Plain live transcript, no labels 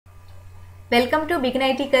Welcome to Begin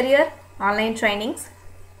IT Career online trainings.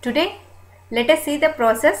 Today, let us see the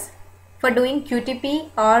process for doing QTP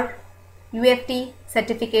or UFT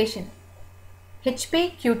certification.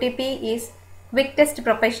 HP QTP is Quick Test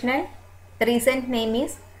Professional. The recent name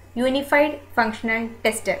is Unified Functional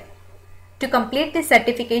Tester. To complete this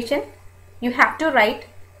certification, you have to write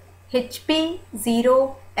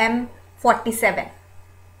HP0-M47.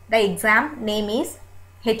 The exam name is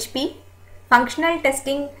HP Functional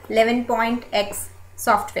Testing 11.x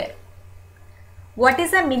software. What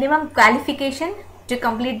is the minimum qualification to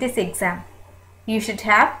complete this exam? You should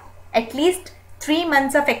have at least 3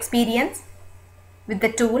 months of experience with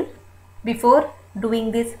the tool before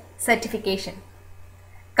doing this certification.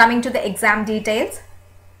 Coming to the exam details,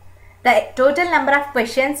 the total number of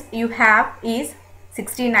questions you have is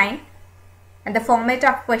 69 and the format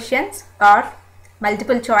of questions are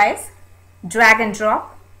multiple choice, drag and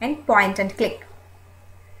drop and point and click.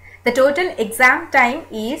 The total exam time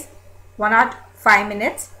is 105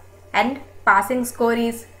 minutes and passing score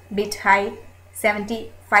is bit high,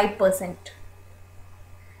 75%.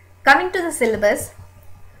 Coming to the syllabus,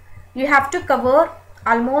 you have to cover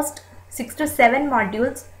almost 6 to 7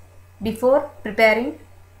 modules before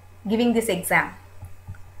giving this exam.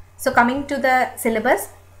 So coming to the syllabus,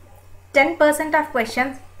 10% of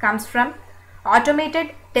questions comes from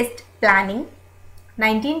automated test planning,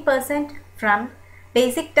 19% from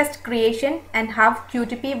basic test creation and how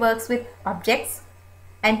QTP works with objects,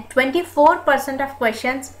 and 24% of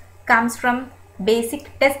questions comes from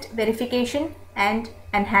basic test verification and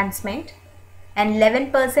enhancement, and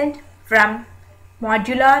 11% from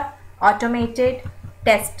modular automated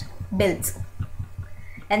test builds,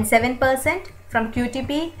 and 7% from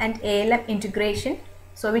QTP and ALM integration,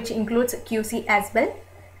 so which includes QC as well,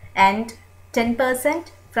 and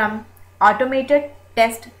 10% from automated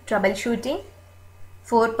test troubleshooting,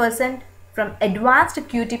 4% from advanced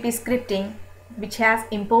QTP scripting, which has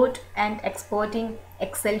import and exporting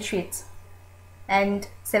Excel sheets, and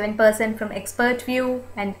 7% from expert view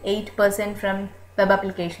and 8% from web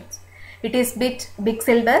applications. It is big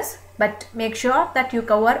syllabus, but make sure that you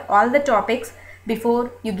cover all the topics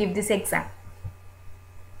before you give this exam.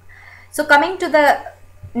 So coming to the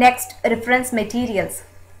next, reference materials.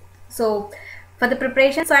 So for the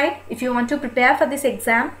preparation side, if you want to prepare for this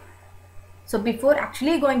exam, so before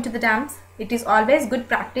actually going to the terms, it is always good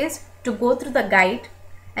practice to go through the guide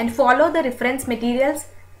and follow the reference materials.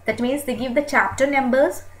 That means they give the chapter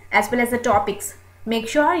numbers as well as the topics. Make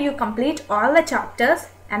sure you complete all the chapters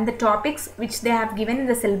and the topics which they have given in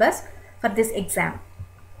the syllabus for this exam.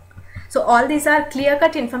 So all these are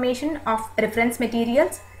clear-cut information of reference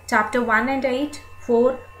materials. Chapter 1 and 8,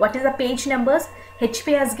 4, what is the page numbers?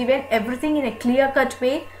 HP has given everything in a clear-cut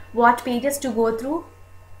way, what pages to go through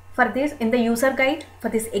for this in the user guide for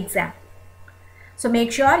this exam. So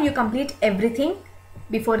make sure you complete everything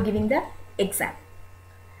before giving the exam.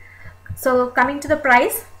 So coming to the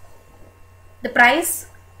price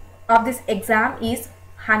of this exam is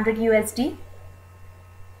 100 USD.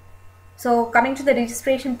 So coming to the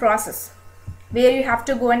registration process, where you have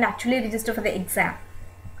to go and actually register for the exam.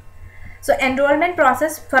 So enrollment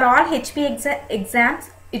process for all HP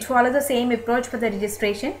exams, it follows the same approach for the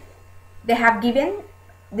registration. They have given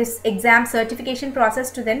this exam certification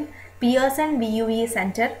process to them Pearson VUE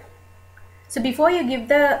Center. So before you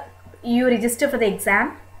register for the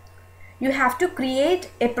exam, you have to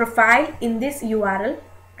create a profile in this URL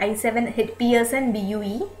i7 Pearson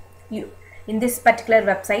VUE in this particular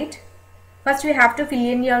website. First you have to fill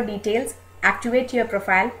in your details, activate your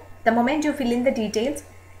profile. The moment you fill in the details,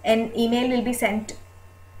 an email will be sent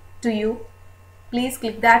to you. Please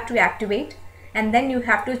click that to activate, and then you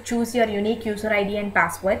have to choose your unique user ID and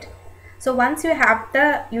password. So once you have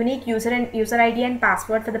the unique user ID and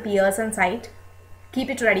password for the Pearson site, keep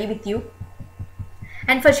it ready with you.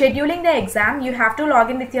 And for scheduling the exam, you have to log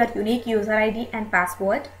in with your unique user ID and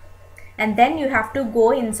password, and then you have to go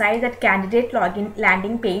inside that candidate login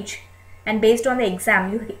landing page, and based on the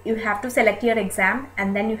exam you have to select your exam,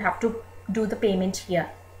 and then you have to do the payment here.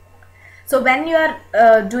 So when you are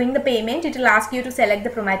doing the payment, it will ask you to select the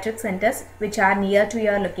Prometric centers which are near to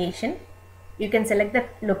your location. You can select the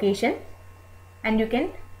location and you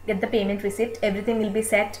can get the payment receipt. Everything will be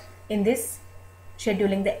set in this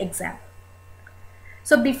scheduling the exam.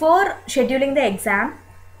 So before scheduling the exam,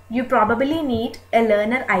 you probably need a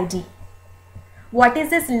learner ID. What is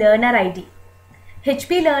this learner ID?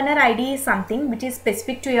 HP learner ID is something which is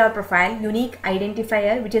specific to your profile, unique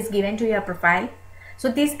identifier which is given to your profile. So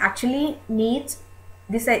this actually needs,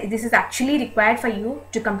 this is actually required for you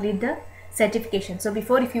to complete the certification. So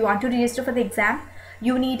before, if you want to register for the exam,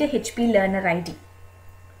 you need a HP learner ID.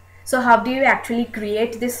 So how do you actually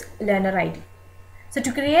create this learner ID? So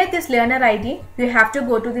to create this learner ID, you have to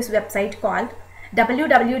go to this website called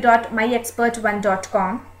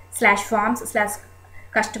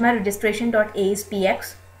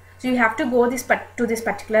www.myexpert1.com/forms/customer-registration.aspx. So you have to go to this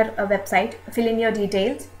particular website, fill in your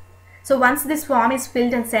details. So once this form is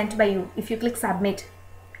filled and sent by you, if you click submit,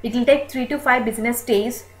 it will take 3 to 5 business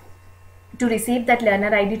days to receive that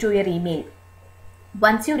learner ID to your email.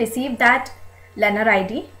 Once you receive that learner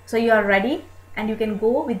ID, so you are ready and you can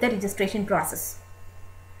go with the registration process.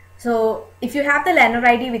 So if you have the learner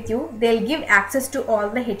ID with you, they'll give access to all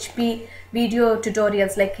the HP video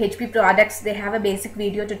tutorials, like HP products, they have a basic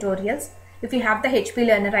video tutorials. If you have the HP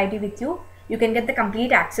learner ID with you, you can get the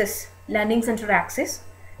complete access, learning center access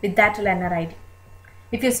with that learner ID.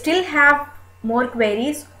 If you still have more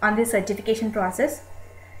queries on this certification process,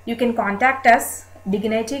 you can contact us,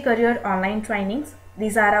 Dignity Career Online Trainings.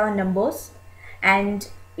 These are our numbers, and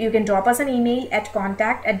you can drop us an email at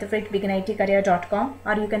contact@dignitycareer.com,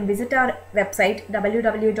 or you can visit our website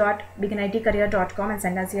www.dignitycareer.com and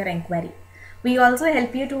send us your inquiry. We also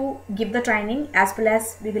help you to give the training, as well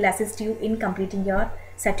as we will assist you in completing your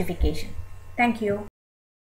certification. Thank you.